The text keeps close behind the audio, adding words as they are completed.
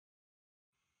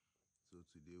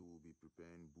Today we'll be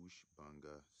preparing bush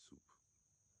banga soup.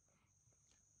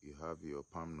 You have your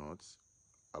palm nuts,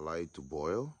 allow it to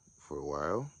boil for a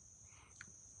while.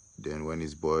 Then when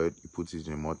it's boiled, you put it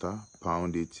in a mortar,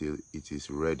 pound it till it is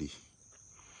ready.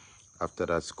 After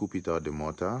that, scoop it out the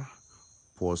mortar,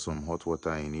 pour some hot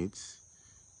water in it,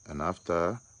 and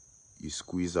after you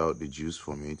squeeze out the juice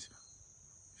from it,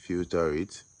 filter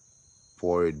it,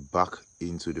 pour it back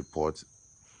into the pot.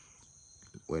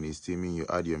 When it's steaming, you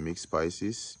add your mixed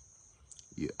spices,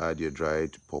 you add your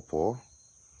dried pawpaw,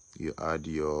 you add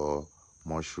your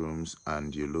mushrooms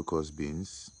and your locust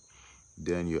beans,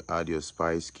 then you add your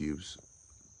spice cubes.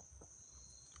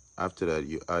 After that,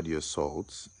 you add your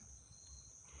salt.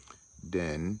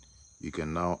 Then you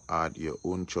can now add your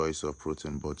own choice of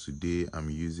protein, but today I'm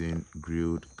using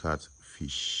grilled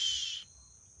catfish.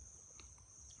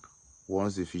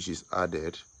 Once the fish is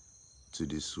added to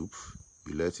the soup,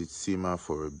 you let it simmer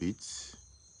for a bit.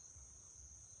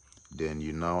 Then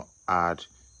you now add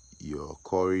your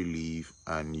curry leaf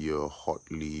and your hot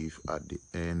leaf at the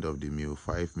end of the meal,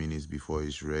 5 minutes before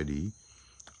it's ready.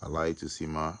 Allow it to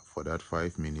simmer for that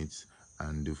 5 minutes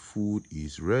and the food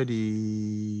is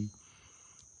ready.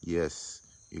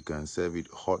 Yes, you can serve it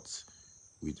hot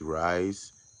with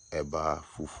rice, eba,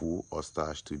 fufu or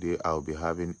starch. Today I'll be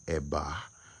having eba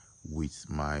with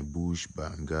my bush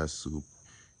banga soup.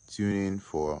 Tune in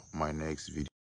for my next video.